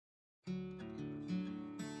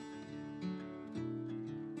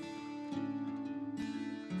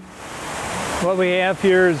What we have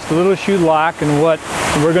here is the little chute lock, and what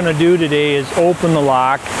we're going to do today is open the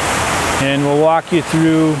lock, and we'll walk you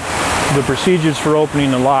through the procedures for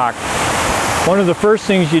opening the lock. One of the first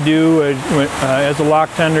things you do is, as a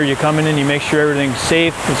lock tender, you come in and you make sure everything's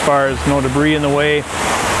safe as far as no debris in the way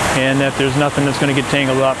and that there's nothing that's going to get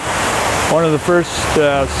tangled up. One of the first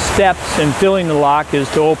steps in filling the lock is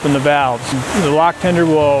to open the valves. The lock tender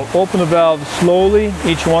will open the valves slowly,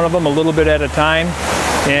 each one of them a little bit at a time,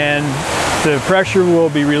 and the pressure will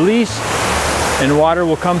be released and water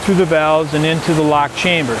will come through the valves and into the lock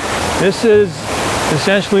chamber. This is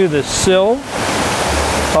essentially the sill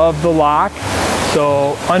of the lock.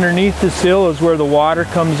 So underneath the sill is where the water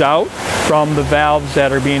comes out from the valves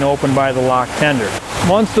that are being opened by the lock tender.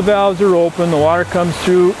 Once the valves are open, the water comes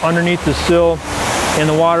through underneath the sill and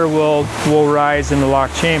the water will rise in the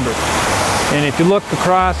lock chamber. And if you look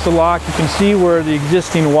across the lock, you can see where the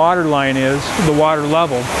existing water line is, the water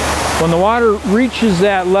level. When the water reaches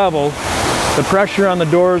that level, the pressure on the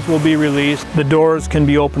doors will be released. The doors can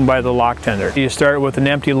be opened by the lock tender. You start with an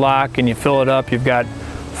empty lock and you fill it up. You've got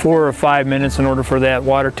 4 or 5 minutes in order for that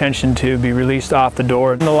water tension to be released off the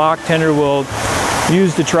door. And the lock tender will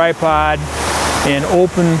use the tripod and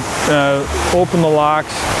open the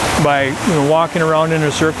locks by walking around in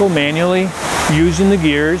a circle manually, using the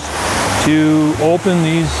gears to open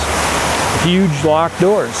these huge lock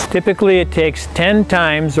doors. Typically it takes 10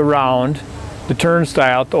 times around the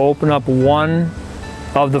turnstile to open up one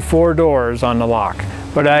of the 4 doors on the lock.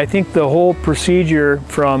 But I think the whole procedure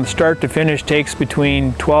from start to finish takes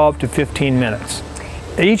between 12 to 15 minutes.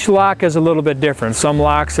 Each lock is a little bit different. Some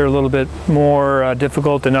locks are a little bit more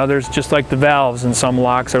difficult than others, just like the valves in some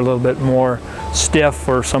locks are a little bit more stiff,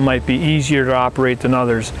 or some might be easier to operate than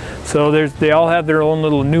others. So they all have their own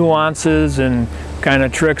little nuances and kind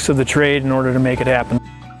of tricks of the trade in order to make it happen.